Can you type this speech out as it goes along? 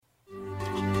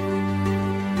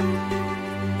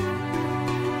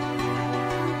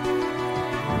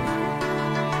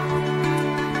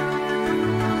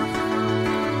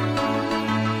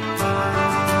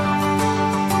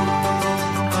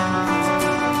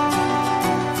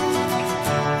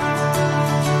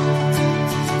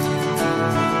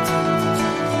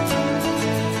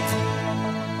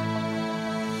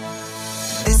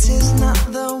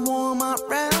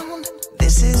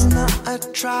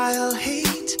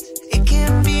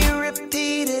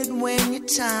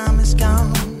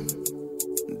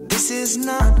is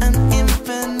not an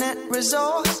infinite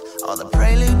resource or the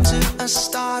prelude to a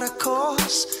starter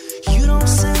course. You don't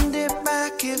send it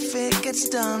back if it gets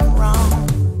done wrong.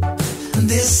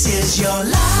 This is your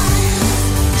life.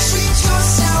 Treat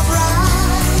yourself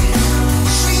right.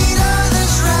 Treat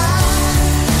others right.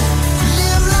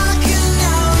 Live like you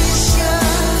know you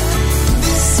should.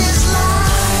 This is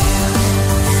life.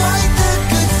 Fight the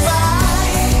good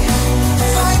fight.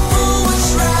 Fight for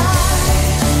what's right.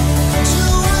 Do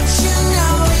what you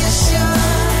know you should.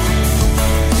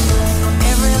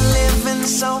 Every living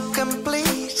soul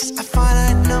completes a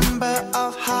finite number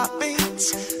of heartbeats.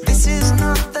 This is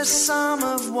not the sum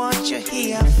of what you're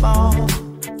here for.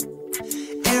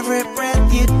 Every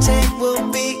breath you take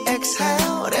will be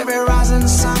exhaled. Every rising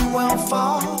sun will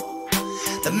fall.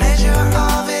 The measure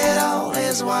of it all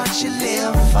is what you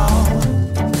live for.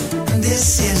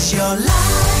 This is your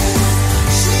life.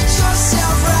 Treat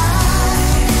yourself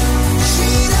right.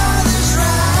 Treat others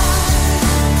right.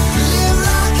 Live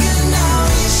like you know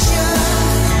you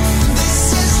should. This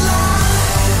is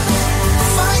life.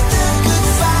 Fight the good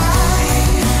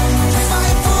fight.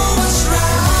 Fight for what's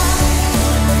right.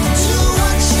 Do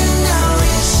what you know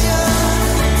you should.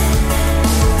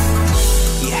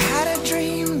 You had a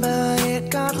dream, but it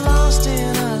got lost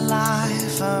in a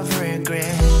life of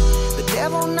regret. The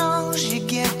devil knows you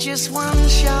get just one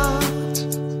shot.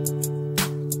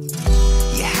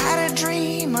 You had a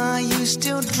dream, are you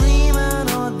still dreaming,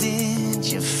 or did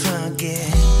you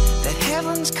forget that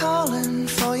heaven's calling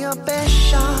for your best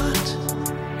shot?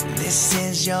 This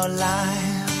is your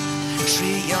life.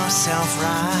 Treat yourself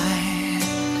right.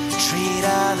 Treat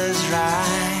others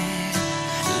right.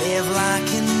 Live like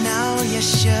you know you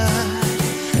should.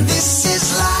 This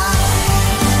is life.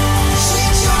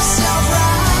 Treat yourself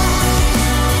right.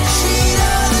 Treat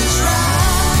others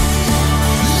right.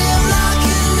 Live like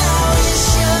you know you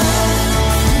should.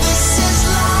 This is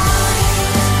life.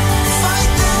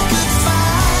 Fight the good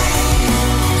fight.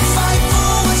 Fight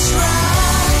for what's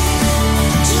right.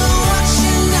 Do what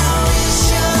you know you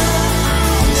should.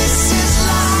 This is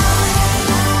life.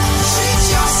 Treat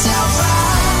yourself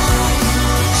right.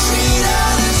 Treat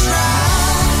others right.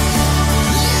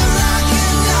 Live like you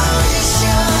know you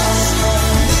should.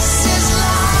 This is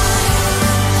life.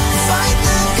 Fight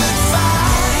the good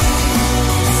fight.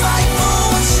 Fight for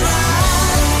what's right.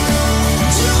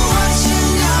 Do what you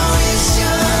know you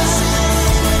should.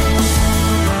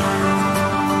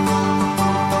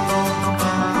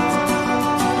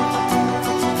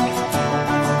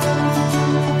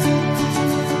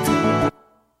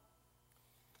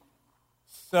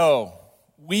 So,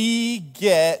 we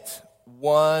get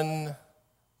one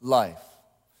life.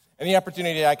 Any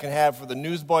opportunity I can have for the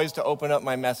newsboys to open up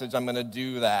my message, I'm going to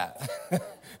do that.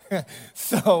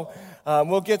 So,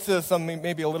 we'll get to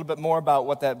maybe a little bit more about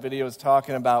what that video is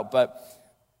talking about, but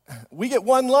we get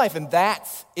one life, and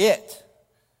that's it.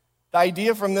 The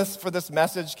idea for this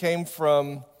message came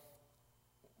from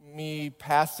me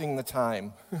passing the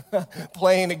time,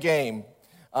 playing a game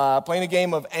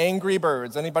of Angry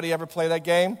Birds. Anybody ever play that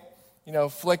game? You know,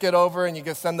 flick it over and you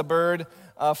can send the bird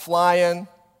flying.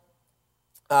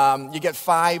 You get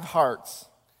 5 hearts,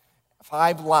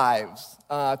 5 lives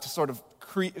to sort of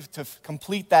to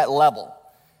complete that level.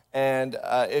 And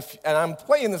I'm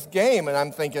playing this game and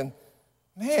I'm thinking,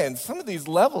 man, some of these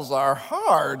levels are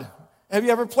hard. Have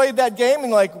you ever played that game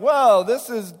and like, whoa, this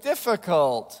is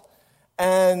difficult?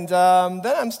 And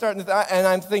then I'm starting to, and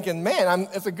I'm thinking, man,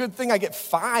 it's a good thing I get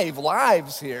 5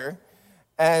 lives here.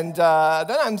 And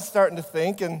then I'm starting to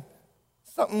think, and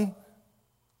something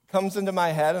comes into my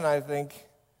head, and I think,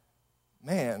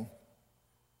 man,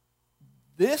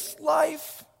 this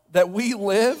life that we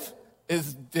live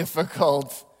is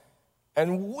difficult.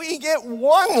 And we get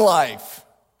one life,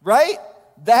 right?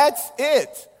 That's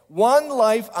it. One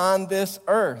life on this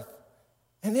earth.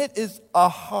 And it is a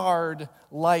hard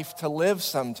life to live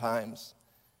sometimes.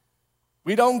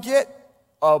 We don't get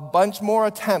a bunch more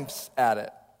attempts at it.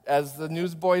 As the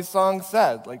Newsboys song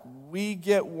said, like, we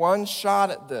get one shot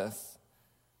at this.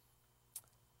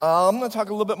 I'm going to talk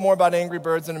a little bit more about Angry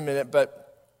Birds in a minute,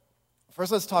 but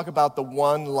first let's talk about the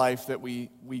one life that we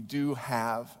do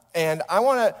have. And I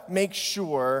want to make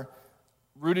sure,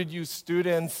 Rooted Youth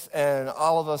students and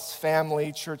all of us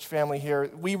church family here,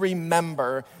 we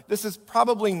remember, this is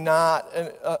probably not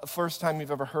a first time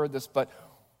you've ever heard this, but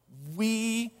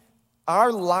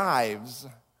our lives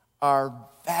are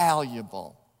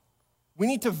valuable. We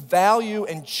need to value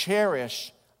and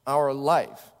cherish our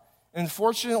life. And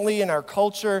unfortunately, in our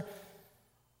culture,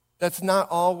 that's not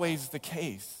always the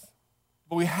case.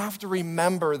 But we have to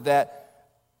remember that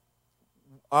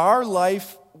our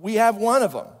life, we have one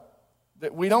of them.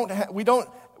 That we don't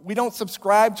we don't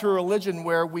subscribe to a religion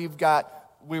where we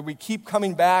keep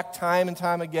coming back time and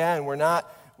time again.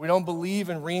 We don't believe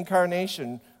in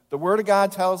reincarnation. The Word of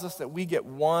God tells us that we get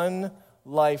one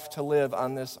life to live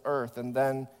on this earth, and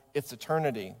then it's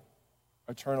eternity,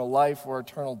 eternal life or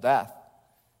eternal death.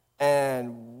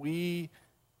 And we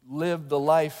live the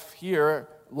life here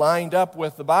lined up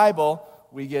with the Bible,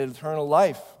 we get eternal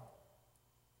life.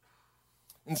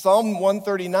 In Psalm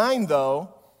 139,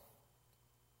 though,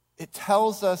 it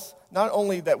tells us not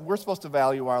only that we're supposed to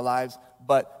value our lives,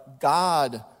 but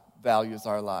God values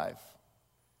our life.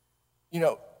 You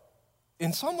know,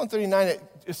 in Psalm 139,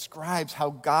 it describes how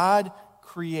God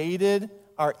created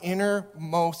our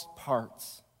innermost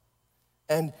parts.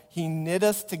 And he knit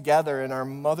us together in our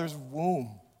mother's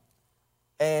womb.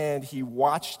 And he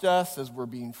watched us as we're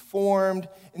being formed.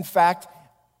 In fact,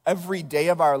 every day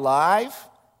of our life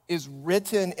is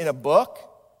written in a book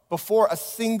before a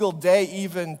single day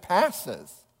even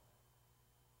passes.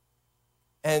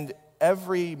 And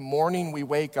every morning we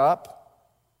wake up,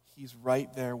 he's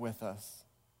right there with us.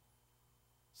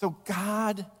 So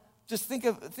God, just think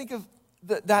of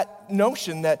that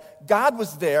notion that God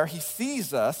was there, he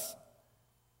sees us.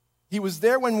 He was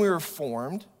there when we were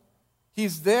formed.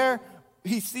 He's there,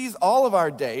 he sees all of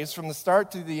our days from the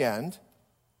start to the end.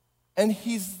 And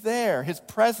he's there. His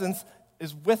presence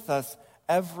is with us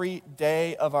every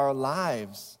day of our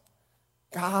lives.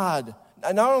 God,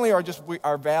 not only we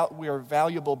are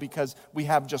valuable because we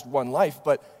have just one life,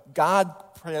 but God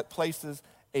places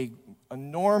an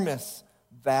enormous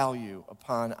value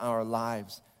upon our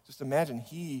lives. Just imagine,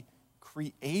 he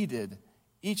created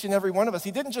each and every one of us.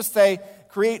 He didn't just say,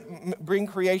 bring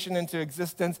creation into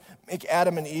existence, make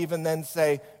Adam and Eve, and then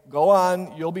say, go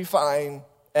on, you'll be fine,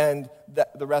 and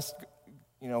the rest,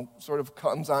 sort of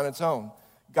comes on its own.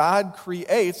 God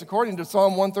creates, according to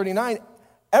Psalm 139,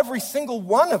 every single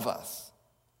one of us.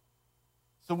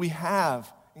 So we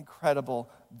have incredible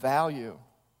value.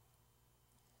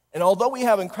 And although we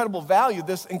have incredible value,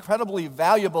 this incredibly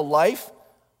valuable life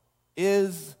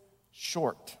is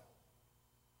short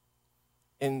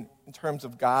in terms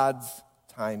of God's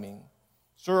timing.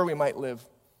 Sure, we might live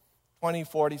 20,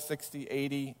 40, 60,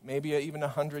 80, maybe even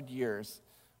 100 years.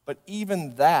 But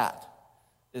even that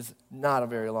is not a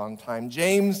very long time.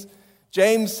 James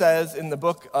says in the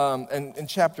book, in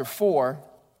chapter 4,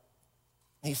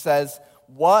 he says,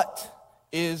 "What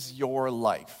is your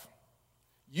life?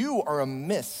 You are a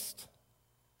mist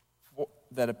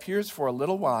that appears for a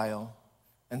little while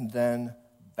and then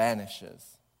vanishes."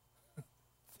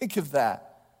 Think of that.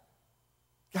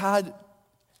 God,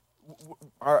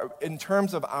 in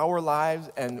terms of our lives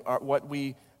and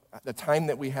the time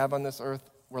that we have on this earth,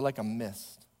 we're like a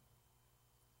mist.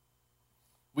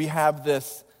 We have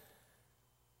this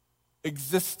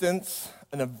existence,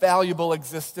 and a valuable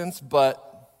existence,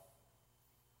 but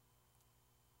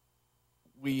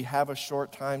we have a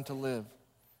short time to live.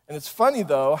 And it's funny,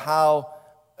 though, how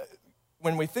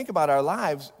when we think about our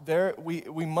lives,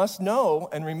 we must know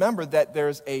and remember that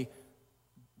there's a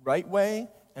right way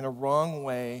and a wrong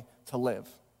way to live.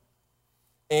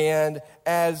 And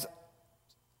as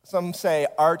some say,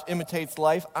 art imitates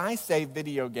life, I say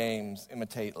video games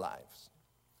imitate lives.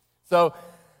 So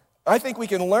I think we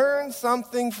can learn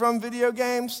something from video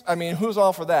games. I mean, who's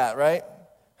all for that, right?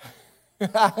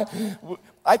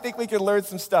 I think we can learn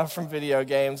some stuff from video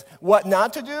games, what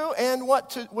not to do and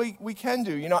what we can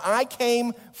do. I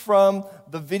came from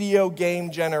the video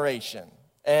game generation.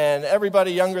 And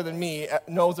everybody younger than me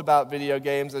knows about video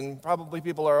games, and probably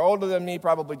people who are older than me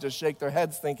probably just shake their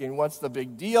heads thinking, what's the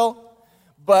big deal?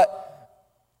 But,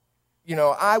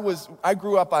 I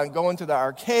grew up on going to the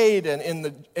arcade, and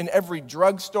in every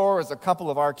drugstore is a couple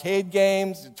of arcade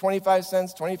games, 25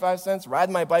 cents,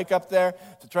 riding my bike up there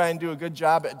to try and do a good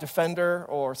job at Defender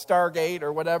or Stargate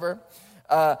or whatever.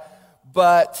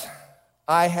 But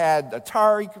I had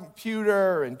Atari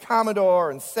computer and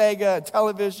Commodore and Sega and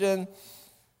television.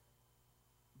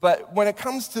 But when it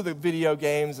comes to the video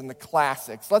games and the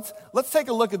classics, let's take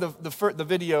a look at the first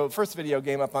video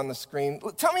game up on the screen.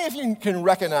 Tell me if you can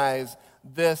recognize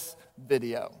this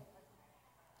video.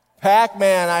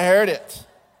 Pac-Man, I heard it.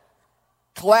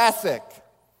 Classic.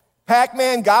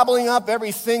 Pac-Man gobbling up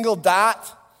every single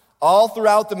dot all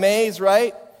throughout the maze,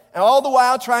 right? And all the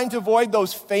while trying to avoid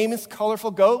those famous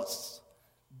colorful ghosts.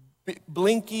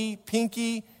 Blinky,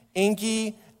 Pinky,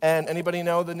 Inky, and anybody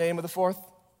know the name of the fourth?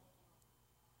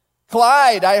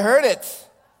 Clyde, I heard it.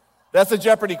 That's a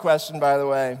Jeopardy question, by the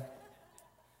way.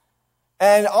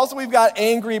 And also we've got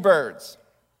Angry Birds.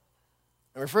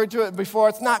 I referred to it before.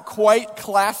 It's not quite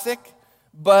classic,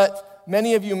 but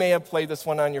many of you may have played this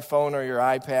one on your phone or your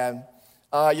iPad.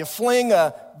 You fling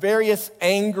various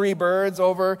angry birds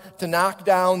over to knock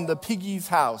down the piggy's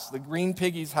house, the green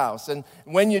piggy's house. And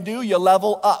when you do, you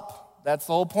level up. That's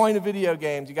the whole point of video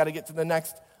games. You got to get to the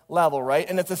next level, right?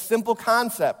 And it's a simple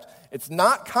concept. It's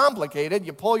not complicated.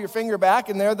 You pull your finger back,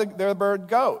 and there the bird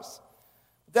goes.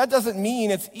 But that doesn't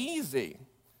mean it's easy.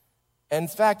 And in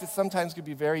fact, it sometimes could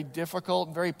be very difficult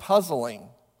and very puzzling.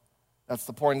 That's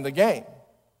the point of the game.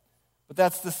 But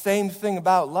that's the same thing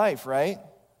about life, right?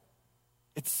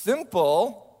 It's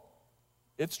simple.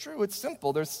 It's true, it's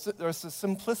simple. There's a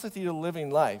simplicity to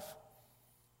living life.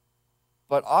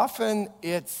 But often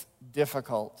it's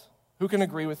difficult. Who can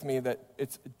agree with me that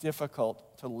it's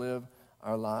difficult to live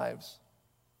our lives?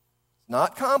 It's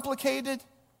not complicated.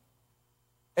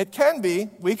 It can be.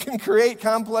 We can create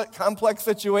complex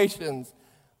situations.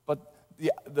 But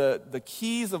the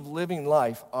keys of living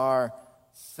life are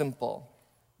simple.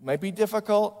 It might be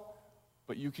difficult,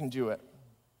 but you can do it.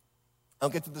 I'll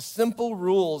get to the simple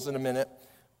rules in a minute,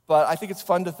 but I think it's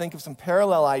fun to think of some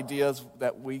parallel ideas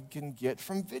that we can get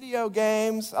from video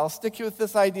games. I'll stick you with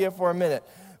this idea for a minute.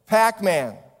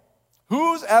 Pac-Man.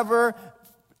 Who's ever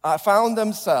found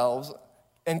themselves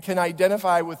and can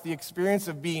identify with the experience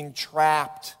of being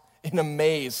trapped in a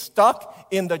maze, stuck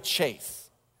in the chase,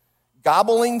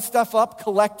 gobbling stuff up,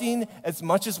 collecting as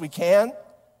much as we can,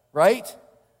 right?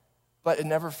 But it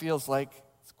never feels like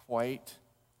it's quite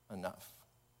enough.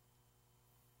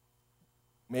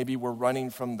 Maybe we're running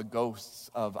from the ghosts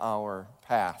of our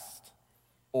past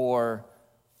or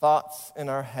thoughts in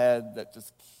our head that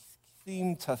just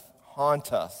seem to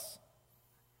haunt us.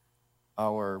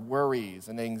 Our worries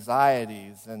and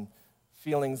anxieties and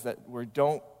feelings that we're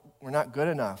not good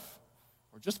enough.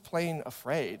 We're just plain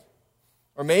afraid.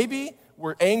 Or maybe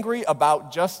we're angry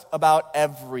about just about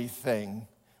everything.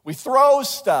 We throw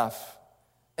stuff.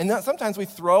 And sometimes we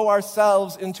throw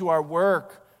ourselves into our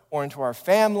work or into our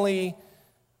family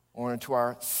or into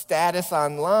our status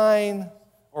online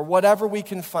or whatever we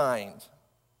can find.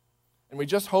 And we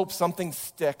just hope something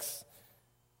sticks.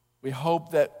 We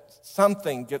hope that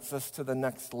something gets us to the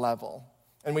next level.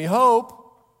 And we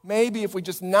hope maybe if we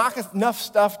just knock enough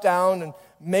stuff down and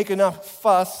make enough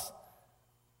fuss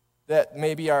that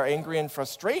maybe our anger and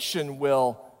frustration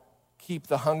will keep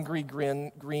the hungry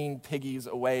green piggies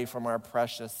away from our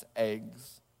precious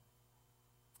eggs.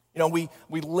 You know, we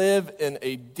live in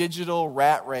a digital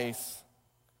rat race.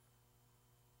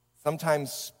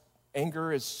 Sometimes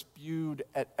anger is spewed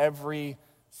at every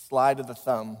slide of the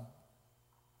thumb.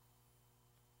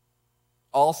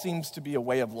 All seems to be a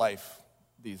way of life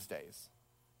these days.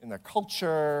 In our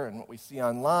culture and what we see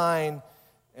online,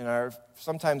 and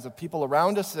sometimes the people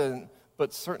around us,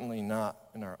 but certainly not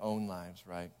in our own lives,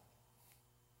 right?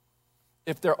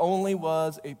 If there only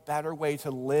was a better way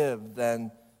to live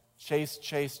than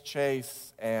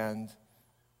chase, and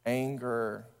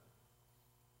anger.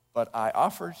 But I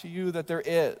offer to you that there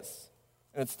is.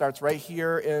 And it starts right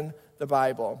here in the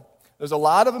Bible. There's a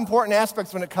lot of important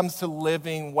aspects when it comes to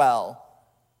living well.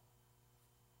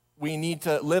 We need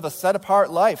to live a set-apart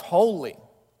life, holy.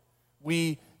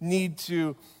 We need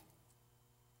to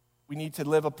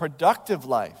live a productive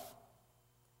life,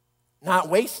 not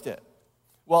waste it.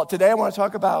 Well, today I want to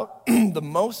talk about the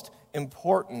most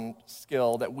important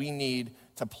skill that we need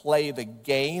to play the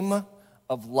game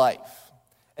of life.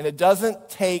 And it doesn't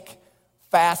take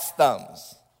fast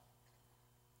thumbs.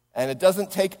 And it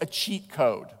doesn't take a cheat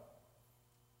code.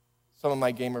 Some of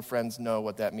my gamer friends know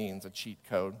what that means, a cheat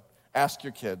code. Ask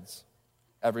your kids.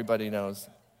 Everybody knows.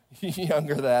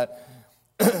 Younger that.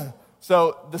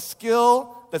 So the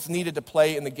skill that's needed to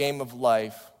play in the game of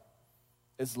life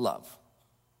is love.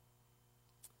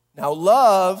 Now,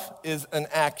 love is an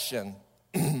action,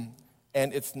 and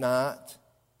it's not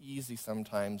easy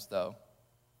sometimes, though.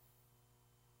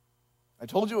 I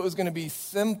told you it was going to be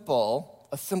simple,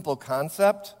 a simple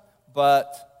concept,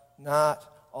 but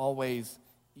not always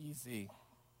easy.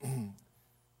 In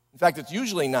fact, it's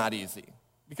usually not easy,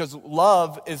 because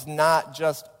love is not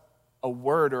just a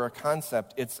word or a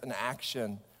concept, it's an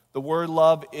action. The word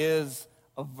love is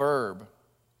a verb.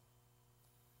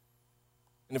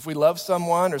 And if we love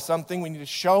someone or something, we need to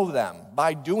show them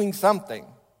by doing something.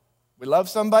 We love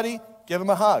somebody, give them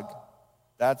a hug.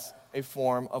 That's a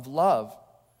form of love.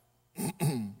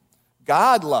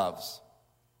 God loves.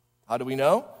 How do we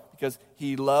know? Because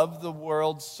he loved the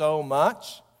world so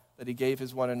much that he gave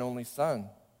his one and only Son.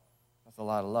 That's a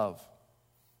lot of love.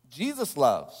 Jesus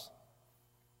loves.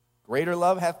 Greater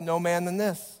love hath no man than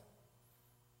this,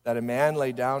 that a man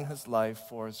lay down his life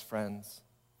for his friends.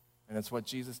 And it's what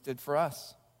Jesus did for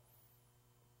us.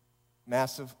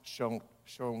 Massive show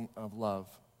of love.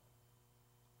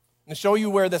 To show you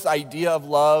where this idea of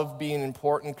love being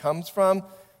important comes from,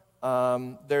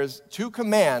 there's two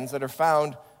commands that are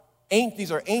found. These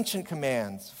are ancient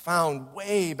commands found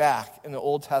way back in the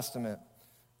Old Testament.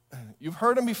 You've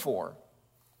heard them before.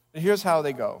 But here's how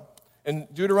they go. In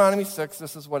Deuteronomy 6,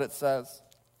 this is what it says.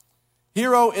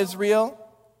 Hear, O Israel,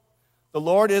 the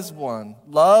Lord is one.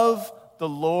 Love the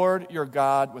Lord your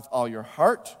God with all your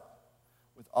heart,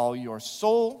 with all your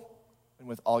soul, and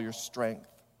with all your strength.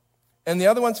 And the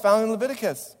other one's found in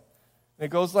Leviticus. And it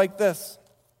goes like this.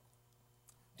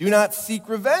 Do not seek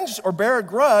revenge or bear a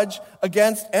grudge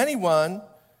against anyone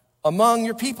among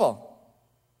your people,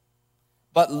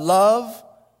 but love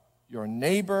your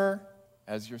neighbor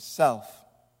as yourself.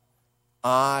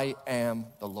 I am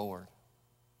the Lord.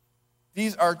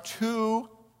 These are two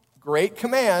great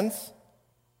commands,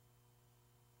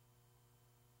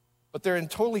 but they're in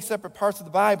totally separate parts of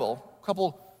the Bible, a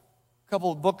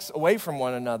couple books away from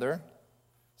one another.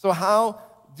 So how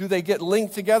do they get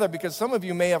linked together? Because some of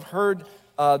you may have heard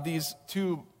these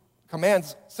two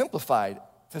commands simplified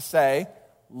to say,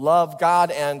 love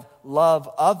God and love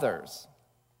others.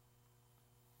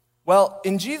 Well,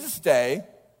 in Jesus' day,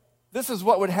 this is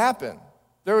what would happen.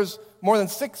 There was more than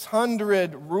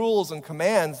 600 rules and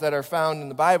commands that are found in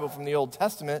the Bible from the Old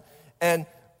Testament, and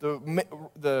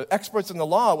the experts in the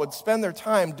law would spend their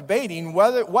time debating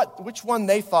which one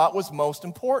they thought was most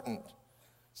important.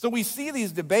 So we see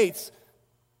these debates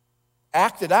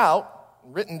acted out,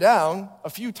 written down a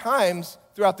few times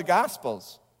throughout the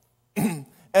Gospels.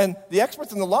 And the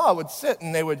experts in the law would sit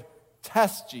and they would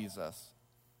test Jesus,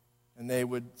 and they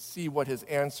would see what his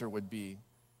answer would be,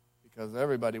 because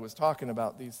everybody was talking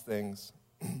about these things.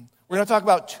 We're going to talk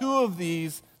about two of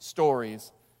these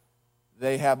stories.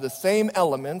 They have the same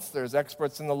elements. There's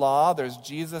experts in the law, there's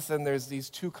Jesus, and there's these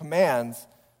two commands,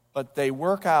 but they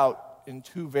work out in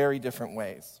two very different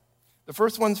ways. The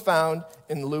first one's found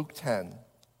in Luke 10.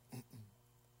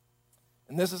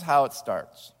 And this is how it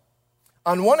starts.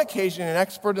 On one occasion, an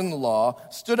expert in the law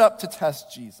stood up to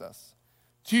test Jesus.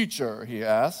 Teacher, he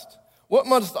asked, what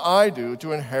must I do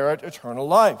to inherit eternal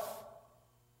life?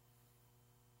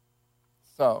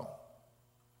 So,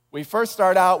 we first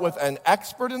start out with an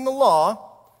expert in the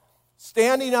law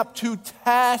standing up to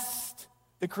test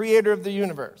the creator of the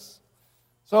universe.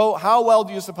 So, how well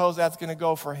do you suppose that's going to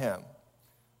go for him?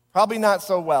 Probably not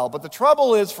so well. But the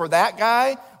trouble is for that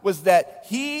guy was that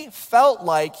he felt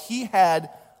like he had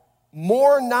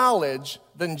more knowledge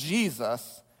than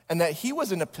Jesus, and that he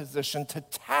was in a position to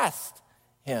test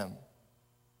him.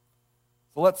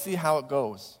 So let's see how it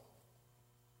goes.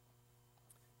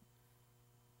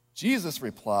 Jesus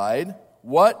replied,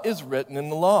 what is written in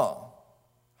the law?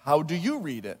 How do you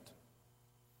read it?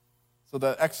 So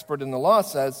the expert in the law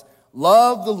says,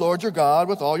 love the Lord your God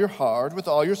with all your heart, with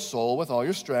all your soul, with all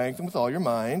your strength, and with all your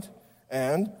mind,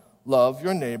 and love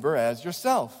your neighbor as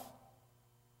yourself.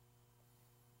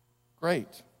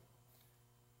 Great.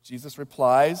 Jesus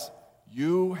replies,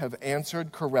 you have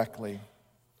answered correctly.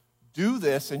 Do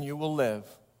this and you will live.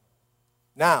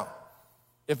 Now,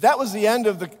 if that was the end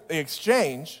of the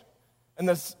exchange, and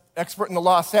this expert in the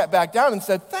law sat back down and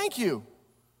said, thank you.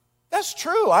 That's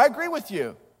true. I agree with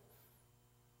you.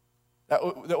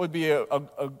 That would be a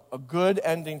good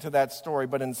ending to that story.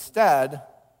 But instead,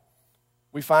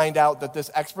 we find out that this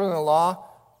expert in the law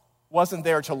wasn't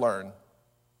there to learn.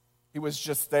 He was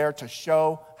just there to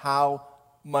show how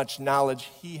much knowledge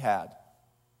he had.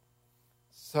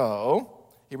 So,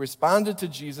 he responded to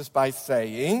Jesus by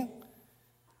saying,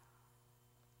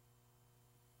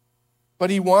 but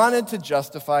he wanted to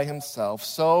justify himself,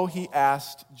 so he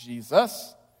asked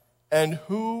Jesus, and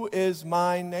who is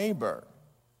my neighbor?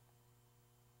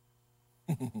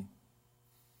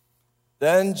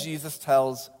 Then Jesus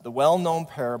tells the well-known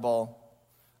parable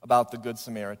about the Good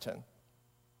Samaritan.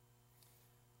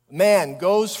 A man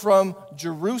goes from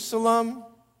Jerusalem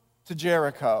to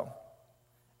Jericho,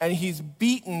 and he's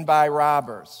beaten by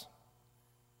robbers.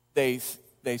 They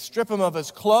strip him of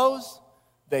his clothes,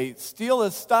 they steal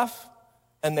his stuff,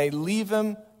 and they leave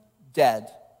him dead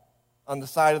on the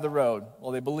side of the road.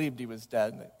 Well, they believed he was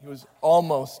dead. He was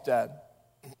almost dead.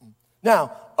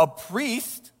 Now, a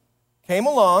priest came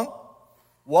along,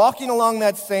 walking along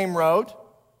that same road,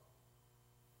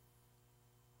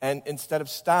 and instead of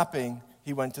stopping,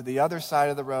 he went to the other side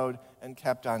of the road and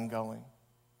kept on going.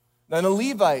 Then a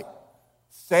Levite,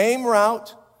 same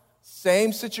route,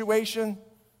 same situation.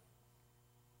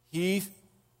 He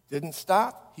didn't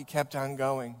stop, he kept on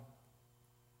going.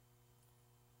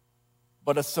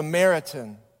 But a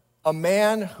Samaritan, a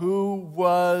man who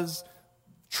was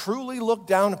truly looked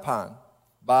down upon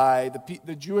by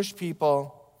the Jewish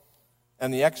people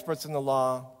and the experts in the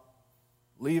law,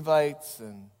 Levites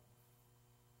and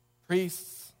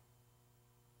priests.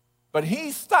 But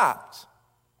he stopped,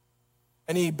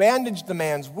 and he bandaged the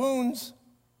man's wounds,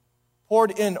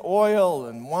 poured in oil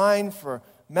and wine for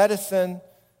medicine,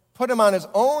 put him on his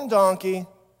own donkey,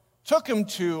 took him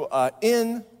to an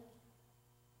inn,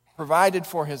 provided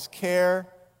for his care,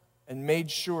 and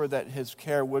made sure that his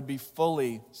care would be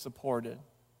fully supported.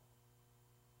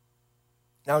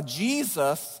 Now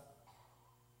Jesus,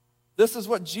 this is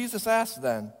what Jesus asked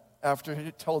then after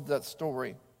he told that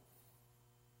story.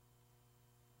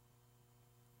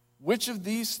 Which of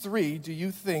these three do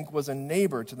you think was a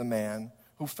neighbor to the man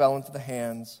who fell into the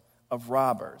hands of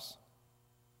robbers?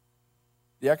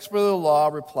 The expert of the law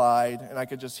replied, and I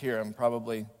could just hear him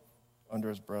probably under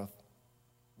his breath,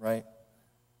 right?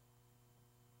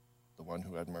 The one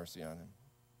who had mercy on him.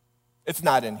 It's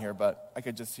not in here, but I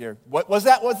could just hear. What was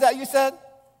that? What's that you said?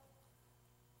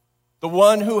 The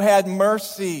one who had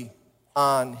mercy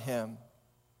on him.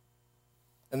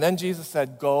 And then Jesus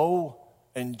said, go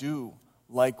and do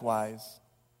likewise.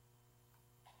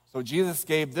 So Jesus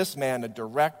gave this man a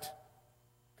direct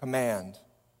command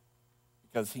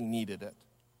because he needed it.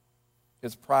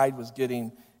 His pride was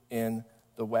getting in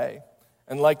the way.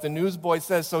 And like the newsboy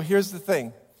says, so here's the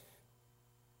thing.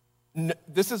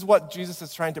 This is what Jesus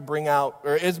is trying to bring out,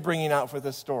 or is bringing out for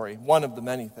this story, one of the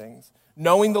many things.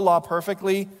 Knowing the law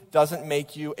perfectly doesn't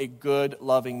make you a good,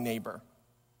 loving neighbor.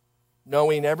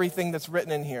 Knowing everything that's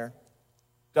written in here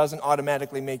doesn't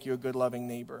automatically make you a good, loving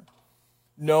neighbor.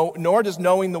 No, nor does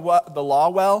knowing the law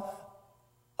well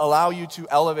allow you to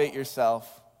elevate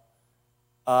yourself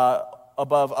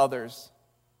above others.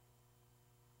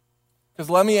 Because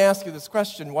let me ask you this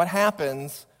question. What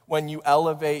happens when you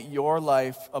elevate your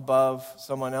life above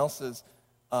someone else's?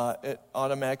 It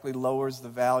automatically lowers the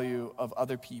value of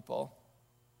other people.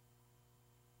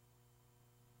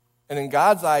 And in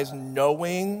God's eyes,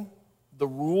 knowing the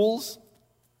rules,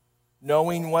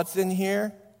 knowing what's in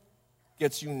here,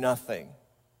 gets you nothing.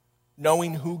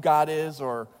 Knowing who God is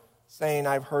or saying,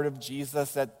 I've heard of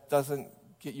Jesus, that doesn't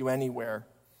get you anywhere.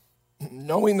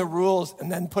 Knowing the rules and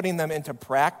then putting them into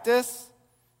practice,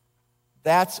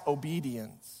 that's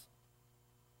obedience.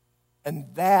 And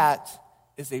that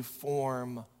is a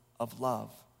form of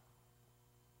love.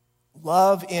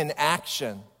 Love in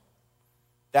action.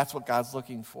 That's what God's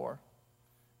looking for.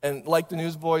 And like the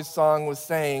Newsboys song was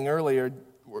saying earlier,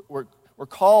 we're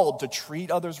called to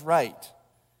treat others right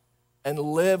and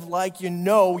live like you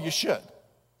know you should.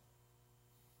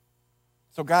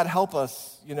 So God, help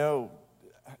us,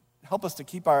 help us to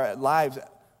keep our lives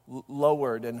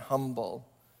lowered and humble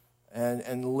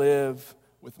and live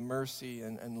with mercy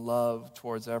and love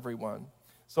towards everyone.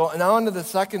 So now on to the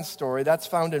second story. That's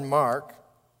found in Mark,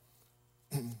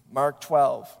 Mark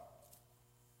 12.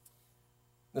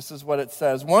 This is what it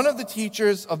says. One of the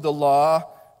teachers of the law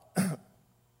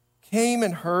came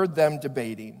and heard them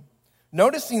debating.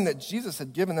 Noticing that Jesus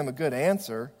had given them a good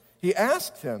answer, he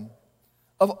asked him,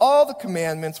 of all the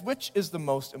commandments, which is the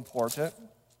most important?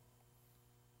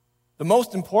 The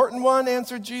most important one,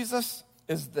 answered Jesus,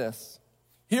 is this.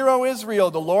 Hear, O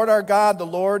Israel, the Lord our God, the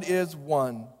Lord is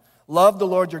one. Love the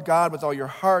Lord your God with all your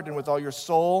heart and with all your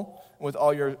soul and with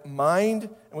all your mind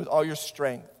and with all your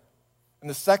strength. And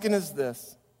the second is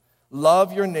this.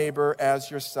 Love your neighbor as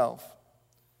yourself.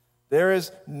 There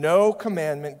is no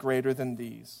commandment greater than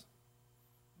these.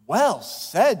 Well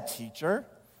said, teacher,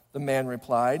 the man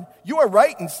replied. You are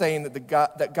right in saying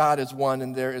that God is one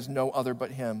and there is no other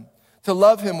but him. To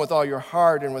love him with all your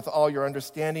heart and with all your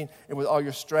understanding and with all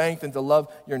your strength, and to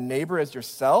love your neighbor as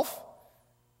yourself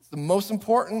is the most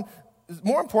important, is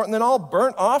more important than all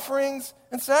burnt offerings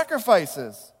and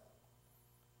sacrifices.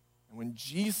 And when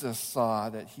Jesus saw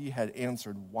that he had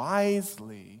answered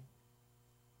wisely,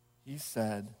 he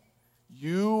said,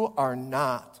 you are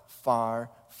not far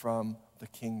from the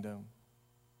kingdom.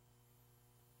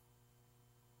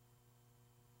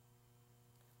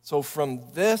 So from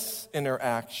this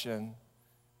interaction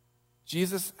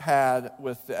Jesus had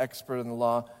with the expert in the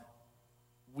law,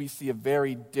 we see a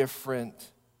very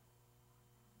different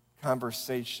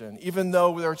conversation. Even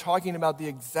though they're talking about the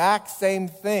exact same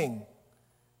thing,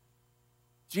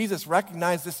 Jesus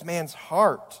recognized this man's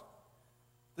heart.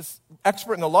 This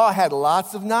expert in the law had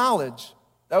lots of knowledge.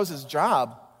 That was his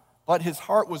job. But his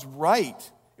heart was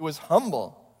right. It was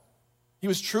humble. He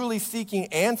was truly seeking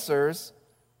answers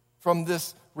from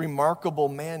this remarkable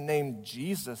man named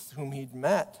Jesus whom he'd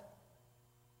met.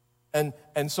 And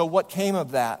so what came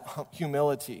of that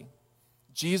humility?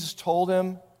 Jesus told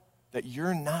him that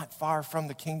you're not far from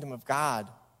the kingdom of God.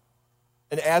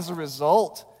 And as a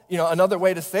result, another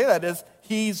way to say that is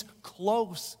he's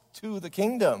close to the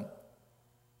kingdom.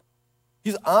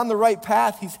 He's on the right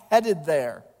path. He's headed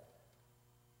there.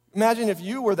 Imagine if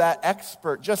you were that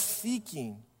expert just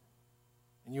seeking,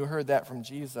 and you heard that from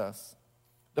Jesus.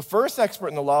 The first expert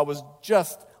in the law was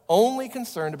just only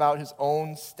concerned about his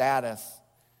own status,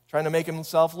 trying to make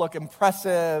himself look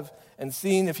impressive and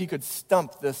seeing if he could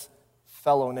stump this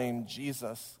fellow named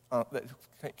Jesus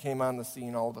that came on the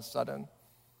scene all of a sudden.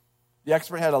 The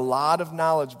expert had a lot of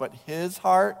knowledge, but his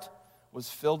heart was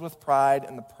filled with pride,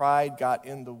 and the pride got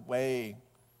in the way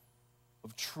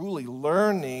of truly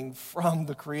learning from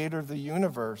the creator of the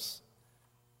universe.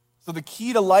 So the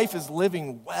key to life is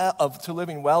living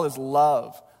well is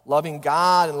love. Loving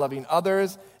God and loving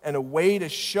others, and a way to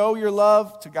show your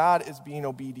love to God is being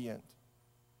obedient.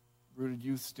 Rooted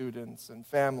youth students and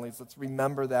families, let's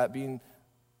remember that being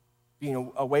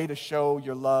a way to show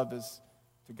your love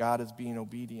to God is being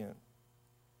obedient.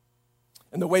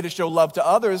 And the way to show love to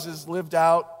others is lived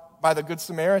out by the Good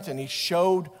Samaritan. He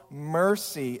showed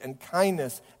mercy and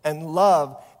kindness and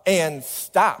love and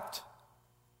stopped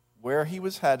where he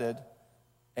was headed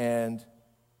and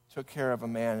took care of a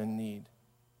man in need.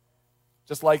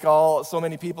 Just like so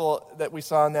many people that we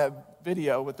saw in that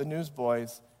video with the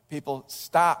newsboys, people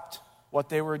stopped what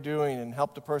they were doing and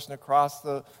helped a person across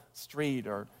the street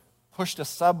or pushed a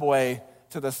subway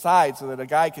to the side so that a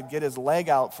guy could get his leg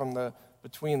out from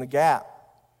between the gap.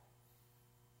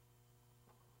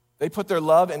 They put their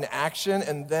love in action,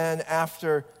 and then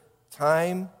after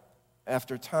time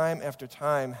after time after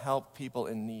time, help people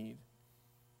in need.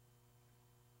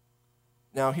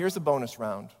 Now, here's a bonus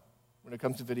round. When it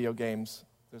comes to video games,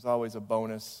 there's always a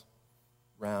bonus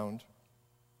round.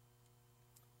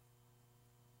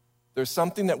 There's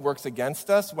something that works against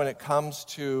us when it comes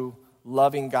to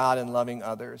loving God and loving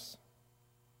others.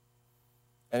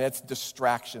 And it's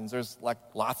distractions. There's like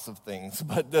lots of things,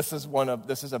 but this is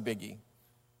a biggie.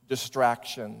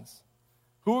 Distractions.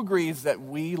 Who agrees that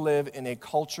we live in a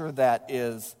culture that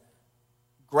is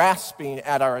grasping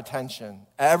at our attention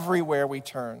everywhere we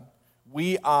turn?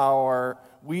 We are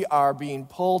being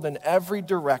pulled in every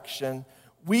direction.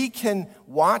 We can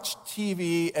watch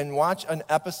TV and watch an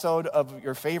episode of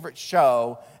your favorite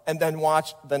show and then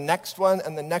watch the next one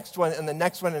and the next one and the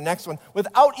next one and the next one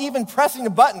without even pressing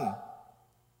a button.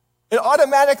 It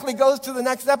automatically goes to the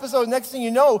next episode. Next thing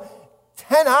you know,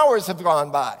 10 hours have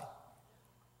gone by.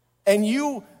 And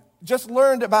you just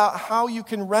learned about how you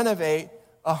can renovate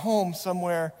a home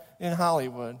somewhere in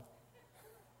Hollywood.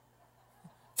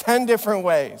 10 different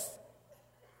ways.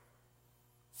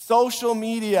 Social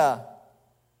media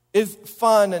is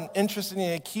fun and interesting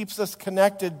and it keeps us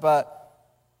connected, but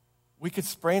we could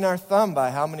sprain our thumb by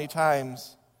how many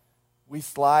times we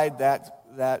slide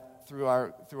that through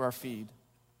our feed.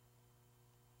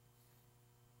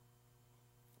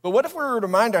 But what if we were to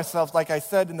remind ourselves, like I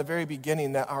said in the very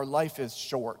beginning, that our life is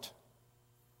short?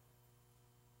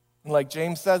 And like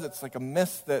James says, it's like a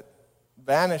mist that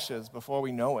vanishes before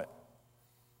we know it.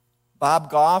 Bob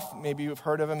Goff, maybe you've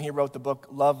heard of him, he wrote the book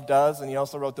Love Does, and he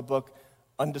also wrote the book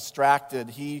Undistracted.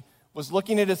 He was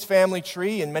looking at his family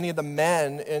tree, and many of the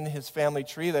men in his family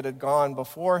tree that had gone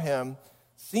before him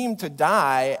seemed to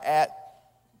die at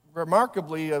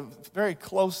remarkably a very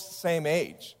close same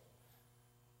age.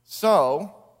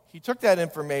 So he took that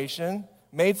information,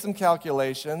 made some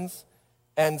calculations,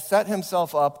 and set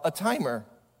himself up a timer,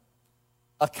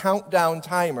 a countdown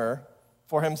timer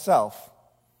for himself,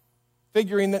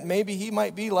 figuring that maybe he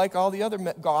might be like all the other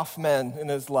Goff men in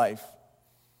his life.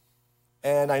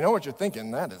 And I know what you're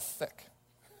thinking, that is sick.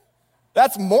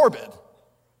 That's morbid.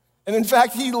 And in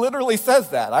fact, he literally says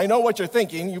that. I know what you're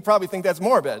thinking, you probably think that's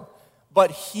morbid.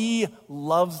 But he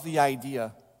loves the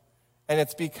idea. And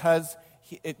it's because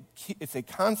it's a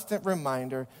constant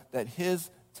reminder that his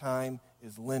time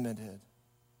is limited.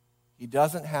 He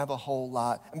doesn't have a whole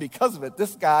lot. And because of it,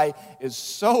 this guy is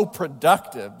so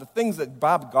productive. The things that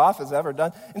Bob Goff has ever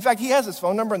done. In fact, he has his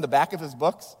phone number in the back of his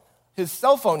books. His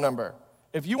cell phone number.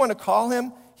 If you want to call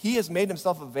him, he has made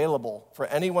himself available for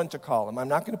anyone to call him. I'm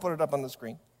not going to put it up on the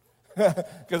screen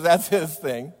because that's his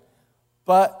thing.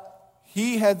 But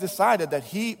he had decided that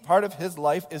part of his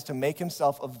life is to make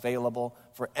himself available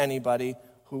for anybody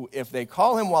who, if they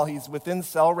call him while he's within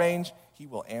cell range, he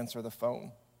will answer the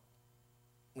phone,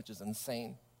 which is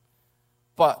insane,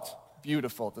 but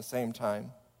beautiful at the same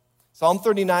time. Psalm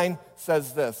 39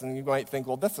 says this, and you might think,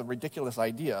 well, that's a ridiculous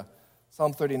idea.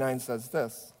 Psalm 39 says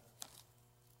this.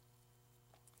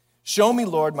 Show me,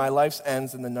 Lord, my life's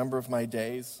ends and the number of my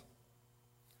days.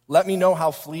 Let me know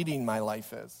how fleeting my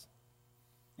life is.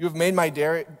 You have made my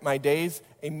days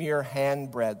a mere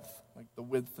handbreadth, like the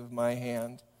width of my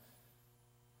hand.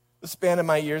 The span of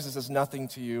my years is as nothing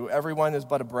to you. Everyone is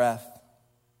but a breath.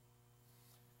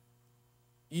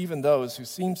 even those who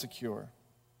seem secure.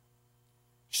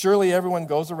 Surely everyone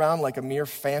goes around like a mere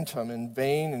phantom in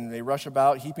vain, and they rush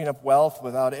about heaping up wealth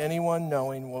without anyone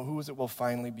knowing whose it will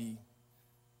finally be.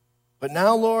 But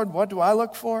now, Lord, what do I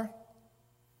look for?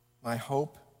 My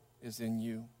hope is in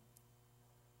you.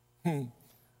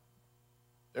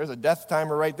 There's a death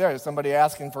timer right there. There's somebody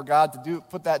asking for God to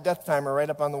put that death timer right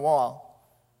up on the wall.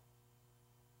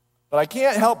 But I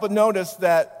can't help but notice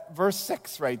that verse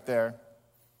 6 right there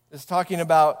is talking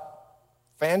about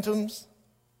phantoms,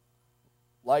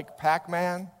 like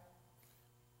Pac-Man,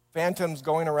 phantoms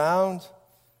going around,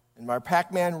 and our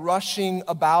Pac-Man rushing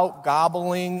about,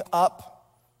 gobbling up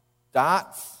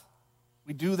dots.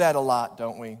 We do that a lot,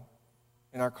 don't we,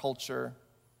 in our culture?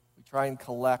 We try and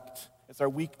collect. It's our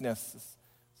weakness.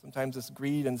 Sometimes it's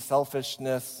greed and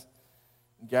selfishness,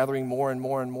 and gathering more and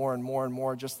more and more and more and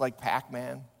more, just like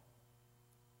Pac-Man.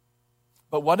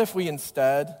 But what if we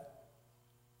instead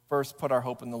first put our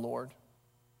hope in the Lord?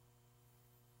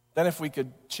 Then if we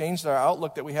could change our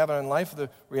outlook that we have on life, the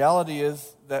reality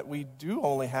is that we do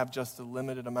only have just a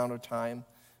limited amount of time.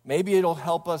 Maybe it'll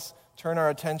help us turn our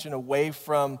attention away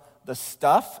from the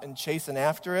stuff and chasing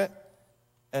after it,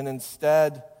 and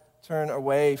instead turn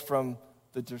away from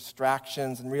the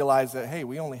distractions and realize that, hey,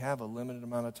 we only have a limited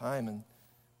amount of time. And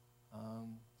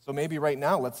so maybe right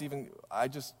now, I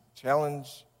just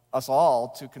challenge us all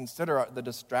to consider the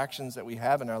distractions that we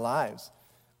have in our lives.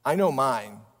 I know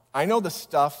mine. I know the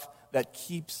stuff that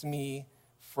keeps me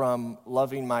from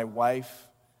loving my wife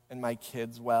and my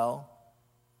kids well.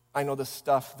 I know the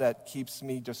stuff that keeps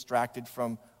me distracted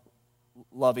from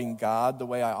loving God the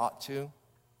way I ought to.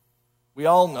 We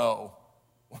all know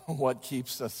what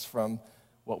keeps us from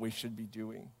what we should be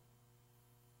doing.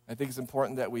 I think it's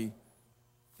important that we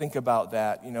think about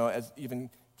that, as even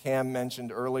Cam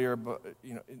mentioned earlier,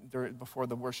 before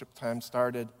the worship time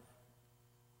started.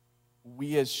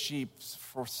 We as sheep,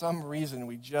 for some reason,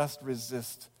 we just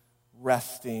resist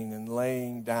resting and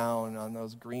laying down on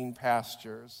those green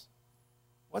pastures.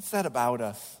 What's that about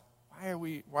us?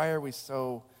 Why are we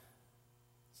so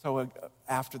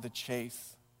after the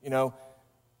chase?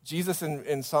 Jesus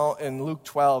in Luke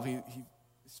 12, he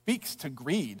speaks to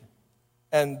greed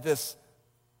and this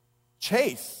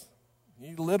chase.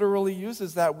 He literally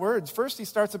uses that word. First, he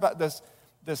starts about this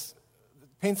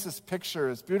paints this picture,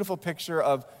 this beautiful picture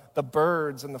of the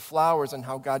birds and the flowers and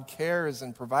how God cares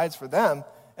and provides for them.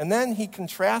 And then he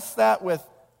contrasts that with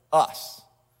us.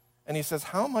 And he says,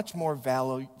 how much more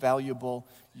valuable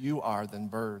you are than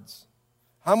birds.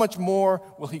 How much more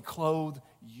will he clothe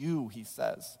you, he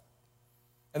says.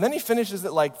 And then he finishes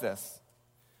it like this.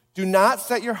 Do not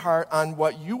set your heart on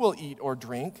what you will eat or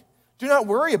drink. Do not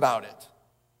worry about it.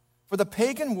 For the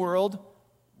pagan world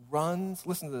runs,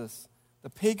 listen to this, the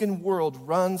pagan world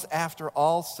runs after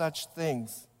all such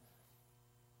things.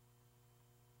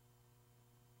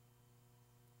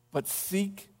 But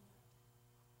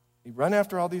you run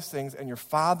after all these things, and your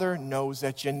Father knows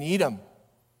that you need them.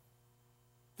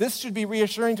 This should be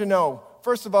reassuring to know,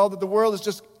 first of all, that the world is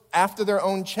just after their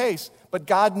own chase, but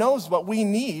God knows what we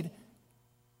need.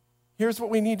 Here's what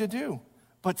we need to do.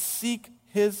 But seek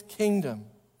his kingdom,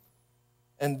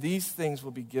 and these things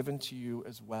will be given to you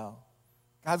as well.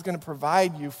 God's going to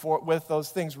provide you with those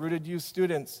things. Rooted You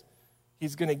students,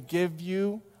 he's going to give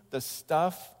you the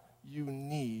stuff you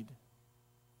need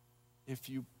if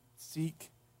you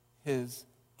seek his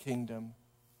kingdom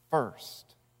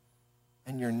first.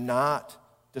 And you're not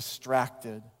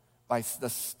distracted by the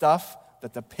stuff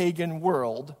that the pagan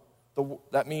world,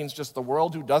 that means just the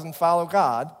world who doesn't follow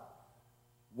God,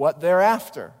 what they're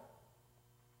after.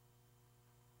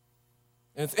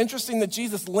 And it's interesting that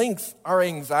Jesus links our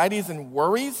anxieties and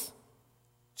worries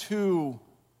to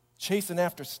chasing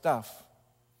after stuff.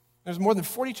 There's more than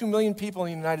 42 million people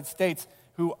in the United States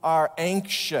who are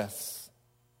anxious.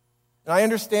 And I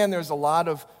understand there's a lot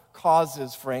of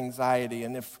causes for anxiety,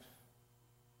 and if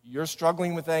you're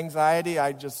struggling with anxiety,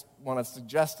 I just want to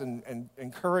suggest and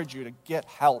encourage you to get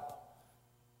help,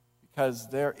 because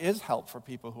there is help for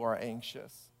people who are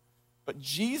anxious. But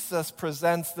Jesus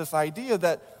presents this idea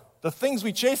that the things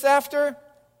we chase after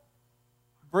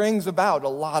brings about a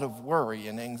lot of worry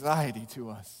and anxiety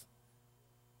to us.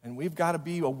 And we've got to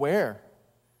be aware,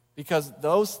 because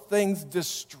those things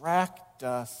distract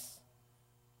us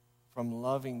from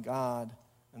loving God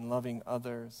and loving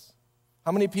others.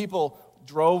 How many people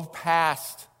drove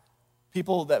past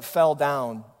people that fell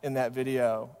down in that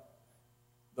video?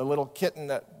 The little kitten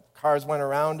that cars went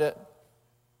around it.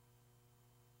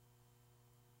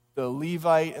 The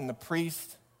Levite and the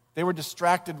priest, they were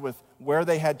distracted with where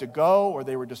they had to go, or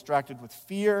they were distracted with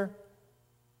fear.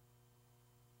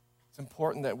 It's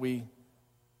important that we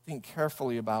think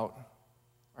carefully about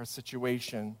our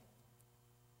situation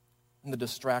and the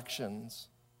distractions.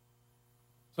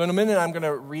 So in a minute, I'm going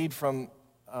to read from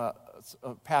a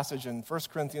passage in 1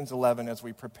 Corinthians 11 as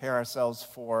we prepare ourselves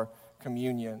for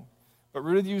communion. But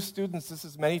root of you students, this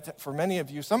is for many of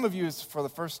you, some of you is for the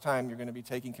first time you're going to be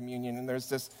taking communion, and there's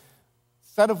this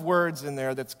set of words in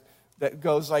there that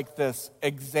goes like this: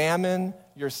 examine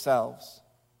yourselves.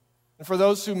 And for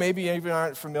those who maybe even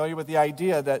aren't familiar with the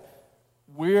idea that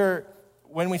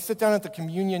when we sit down at the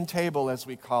communion table, as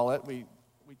we call it, we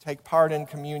take part in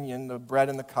communion, the bread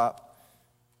and the cup.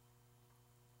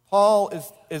 Paul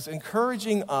is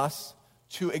encouraging us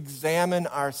to examine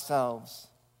ourselves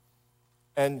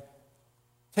and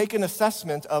take an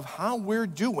assessment of how we're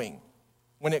doing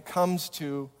when it comes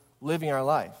to living our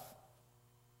life.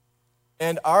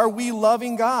 And are we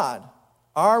loving God?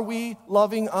 Are we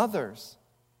loving others?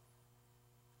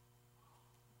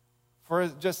 For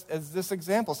just as this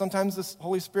example, sometimes the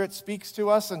Holy Spirit speaks to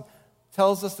us and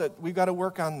tells us that we've got to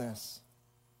work on this.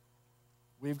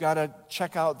 We've got to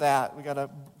check out that. We've got to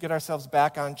get ourselves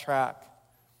back on track.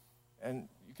 And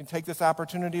you can take this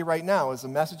opportunity right now. As the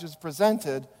message is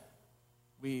presented,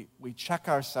 we check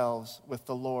ourselves with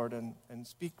the Lord and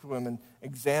speak to Him and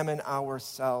examine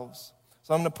ourselves.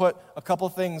 So I'm going to put a couple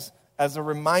things as a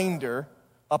reminder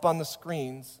up on the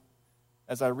screens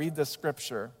as I read this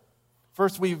scripture.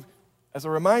 First, as a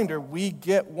reminder, we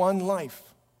get one life.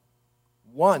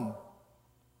 One.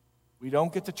 We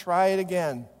don't get to try it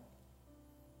again.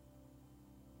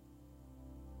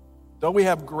 Though we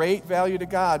have great value to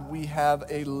God, we have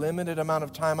a limited amount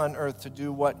of time on earth to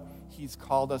do what He's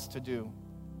called us to do.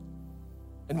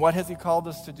 And what has He called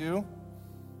us to do?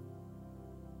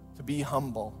 To be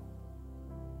humble.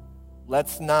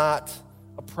 Let's not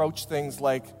approach things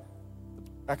like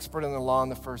the expert in the law in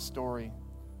the first story.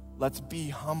 Let's be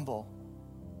humble.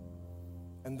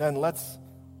 And then let's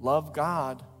love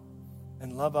God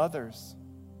and love others.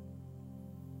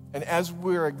 And as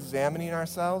we're examining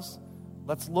ourselves,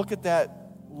 let's look at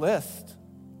that list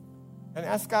and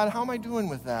ask God, how am I doing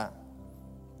with that?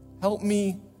 Help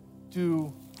me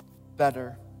do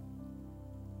better.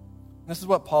 This is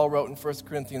what Paul wrote in 1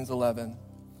 Corinthians 11.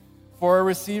 For I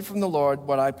received from the Lord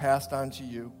what I passed on to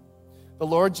you. The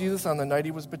Lord Jesus, on the night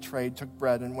He was betrayed, took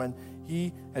bread, and when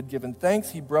He had given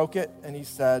thanks, He broke it, and He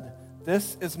said,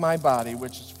 "This is my body,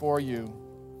 which is for you.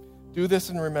 Do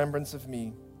this in remembrance of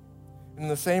me." And in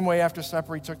the same way, after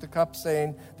supper, He took the cup,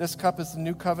 saying, "This cup is the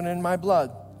new covenant in my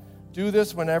blood. Do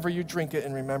this whenever you drink it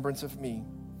in remembrance of me.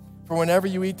 For whenever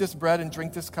you eat this bread and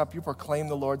drink this cup, you proclaim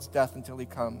the Lord's death until He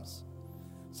comes.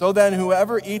 So then,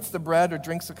 whoever eats the bread or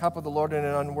drinks the cup of the Lord in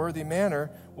an unworthy manner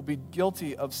will be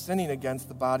guilty of sinning against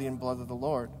the body and blood of the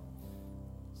Lord."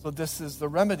 So this is the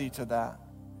remedy to that.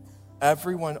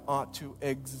 Everyone ought to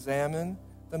examine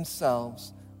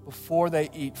themselves before they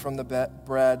eat from the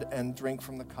bread and drink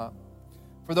from the cup.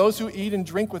 For those who eat and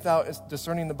drink without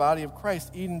discerning the body of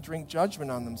Christ eat and drink judgment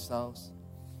on themselves.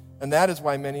 And that is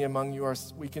why many among you are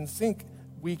weak and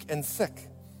sick,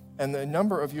 and the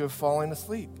number of you have fallen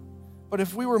asleep. But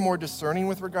if we were more discerning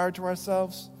with regard to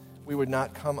ourselves, we would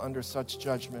not come under such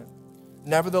judgment.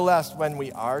 Nevertheless, when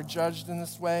we are judged in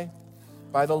this way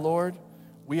by the Lord,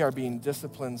 we are being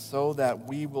disciplined so that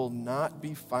we will not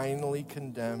be finally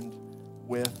condemned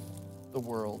with the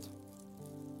world.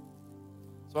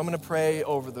 So I'm going to pray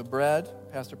over the bread.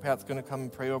 Pastor Pat's going to come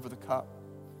and pray over the cup.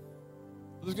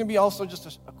 There's going to be also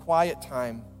just a quiet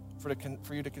time for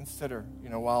you to consider.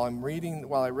 While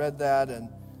I read that, and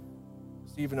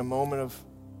just even a moment of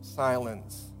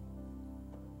silence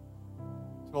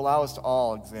to allow us to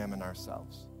all examine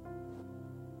ourselves.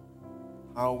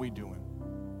 How are we doing?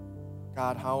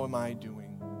 God, how am I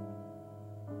doing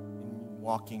in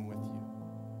walking with you?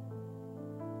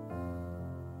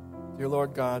 Dear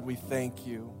Lord God, we thank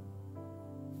you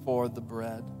for the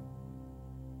bread.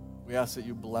 We ask that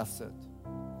you bless it.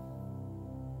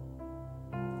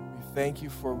 We thank you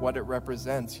for what it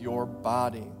represents, your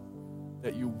body,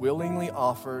 that you willingly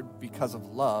offered because of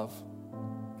love,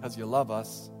 because you love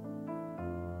us.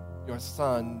 Your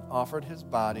Son offered his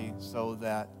body so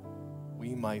that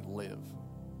we might live.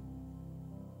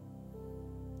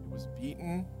 It was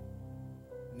beaten,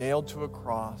 nailed to a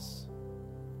cross,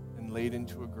 and laid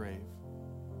into a grave,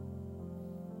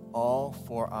 all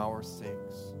for our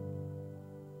sakes.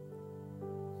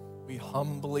 We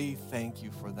humbly thank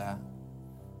you for that.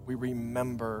 We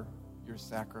remember your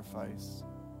sacrifice.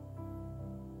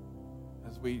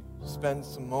 As we spend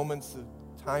some moments of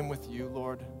time with you,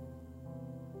 Lord,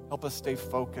 help us stay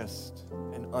focused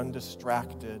and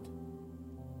undistracted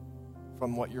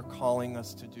from what you're calling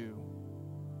us to do,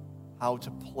 how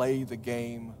to play the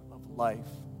game of life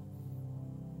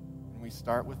And we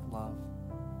start with love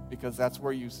because that's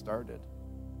where you started.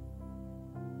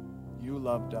 You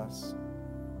loved us,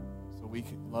 so we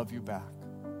can love you back.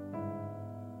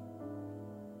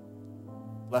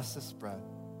 Bless this bread.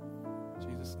 In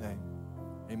Jesus' name,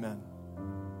 amen.